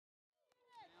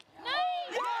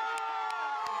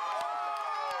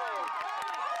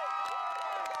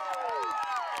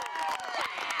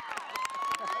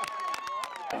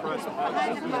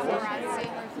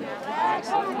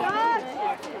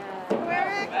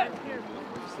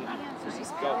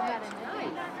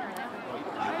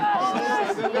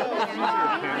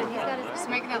Just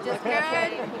making it look good.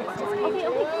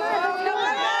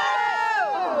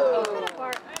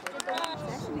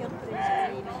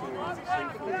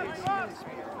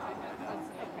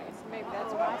 Maybe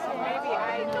that's why. So maybe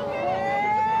I know.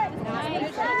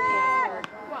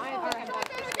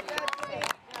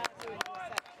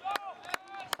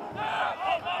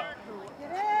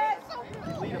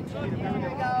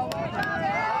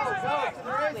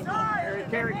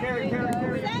 Carry.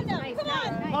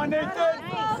 Come on, Nathan.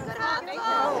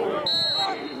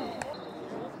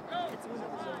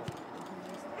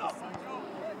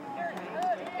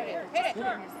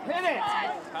 Hit it.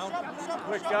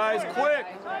 Quick, guys, quick.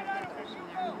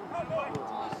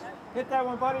 Hit that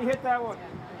one, buddy. Hit that one.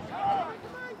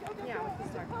 Yeah, we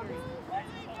can start carrying.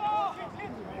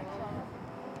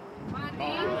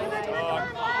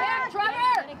 Back,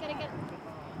 Trevor! Get it.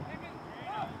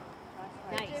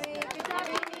 Nice. Good job,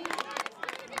 Amy.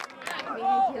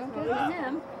 Don't go to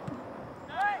him.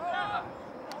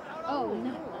 Oh,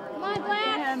 no. Come on,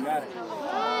 Black. Got it.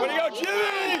 Way to go,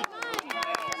 Jimmy!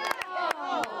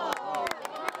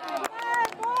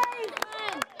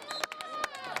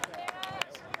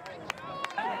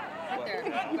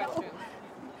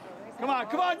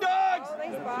 Come on, dogs!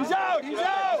 He's out! Yeah!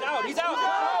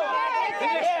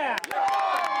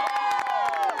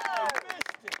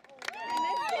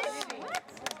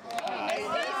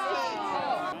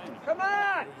 Come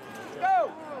on! Let's go!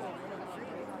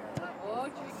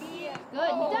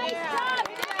 Good. Nice job,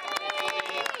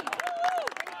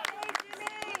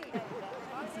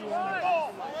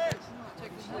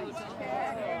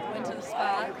 Went to the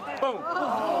spot. Boom!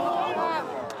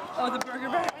 Oh, the burger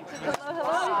back. Hello.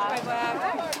 Bye, Bob.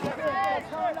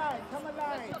 Come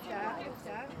alive.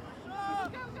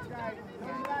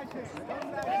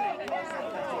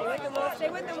 Stay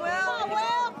with them, Will.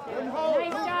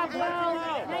 Nice job, Will.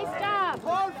 Nice job.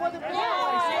 Hold for the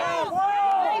ball.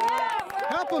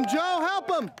 Help him, Joe. Help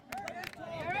him.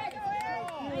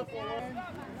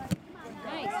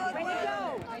 Nice. Way to go.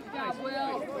 Nice job,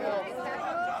 Will.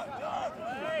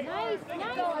 Nice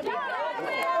job,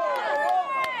 Will.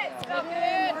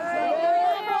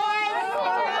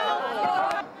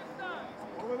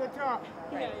 Over the top.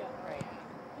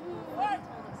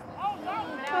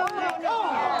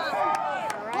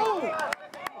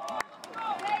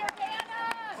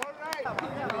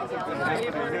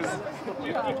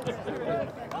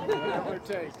 Whatever it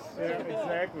takes. Yeah,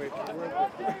 exactly. Come on,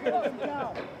 Davis.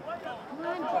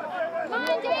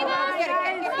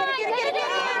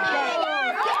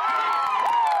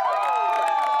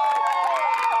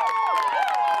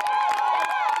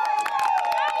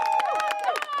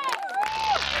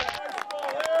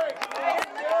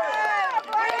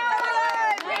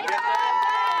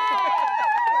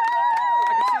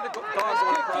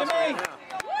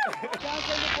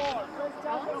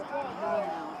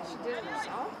 Get it.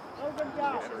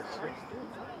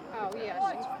 Oh, yeah.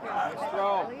 Nice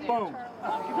throw. Boom.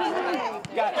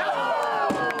 Got it.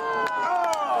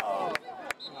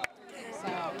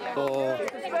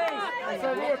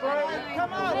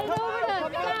 Come on.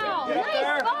 Get it over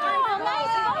the foul.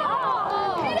 Nice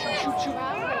ball. Shoot.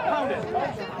 Pound it.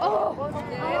 Oh.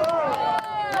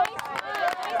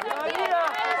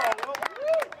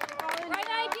 Right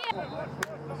idea.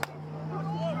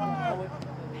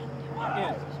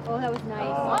 Oh, that was nice.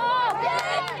 Oh, good.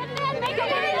 Make it in.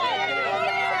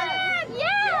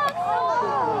 Yes.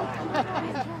 Oh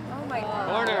my God.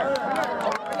 Corner.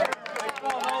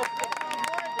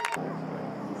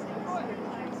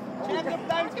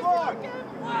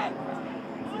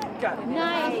 Got it.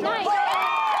 Nice.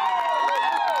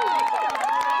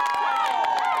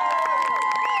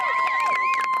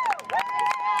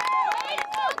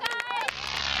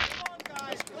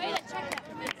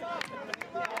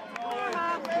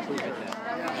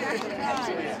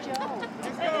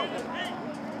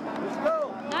 Let's go.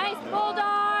 Nice,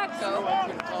 Bulldogs.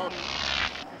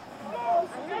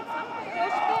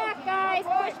 Push back, guys.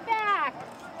 Push back.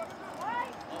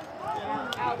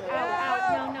 Out.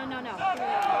 No.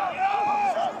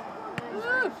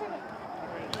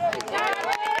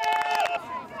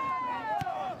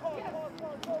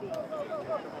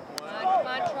 Come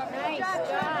on, Trevor.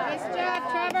 Nice job,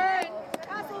 Trevor.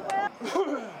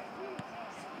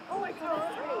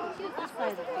 This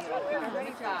side of the field.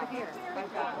 Great job. Here.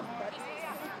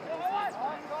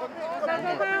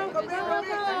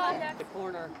 The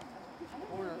corner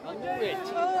under it.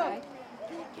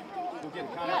 Go get it,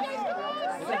 Connor.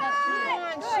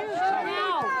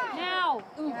 Now.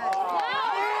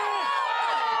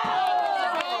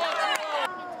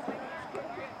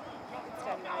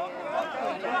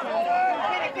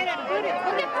 Look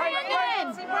at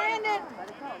Brandon! See Brandon.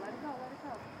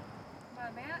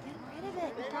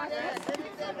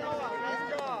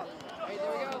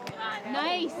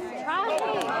 Nice try.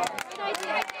 Nice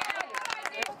try.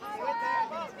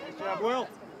 Good job, Will.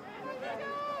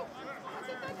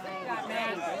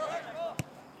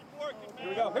 Here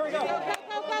we go. Here we go. Go,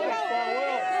 go, go, go.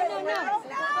 No.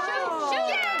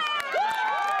 Shoot.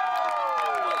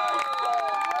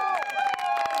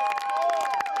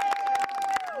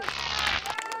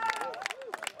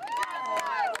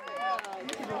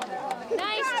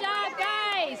 Nice job,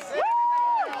 guys.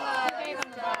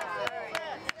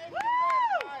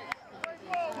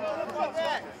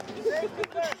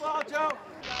 Ball, Joe.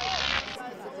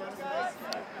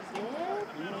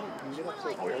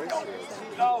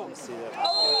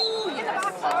 Oh, In the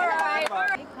box. All right.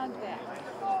 Hug back.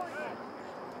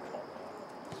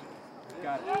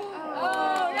 got it.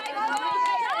 Oh, nice.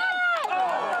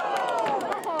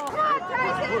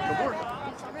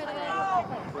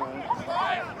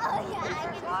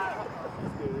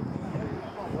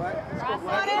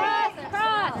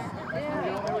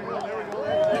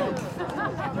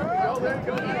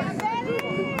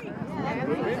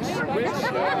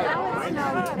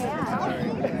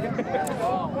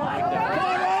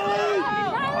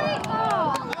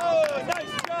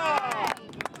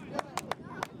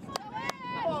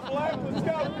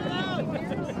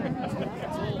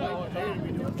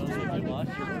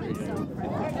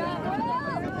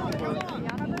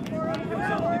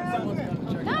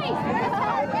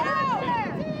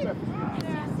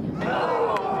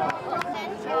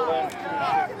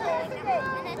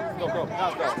 Go,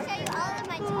 now go.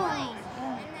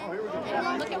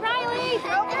 Look at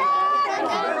Riley!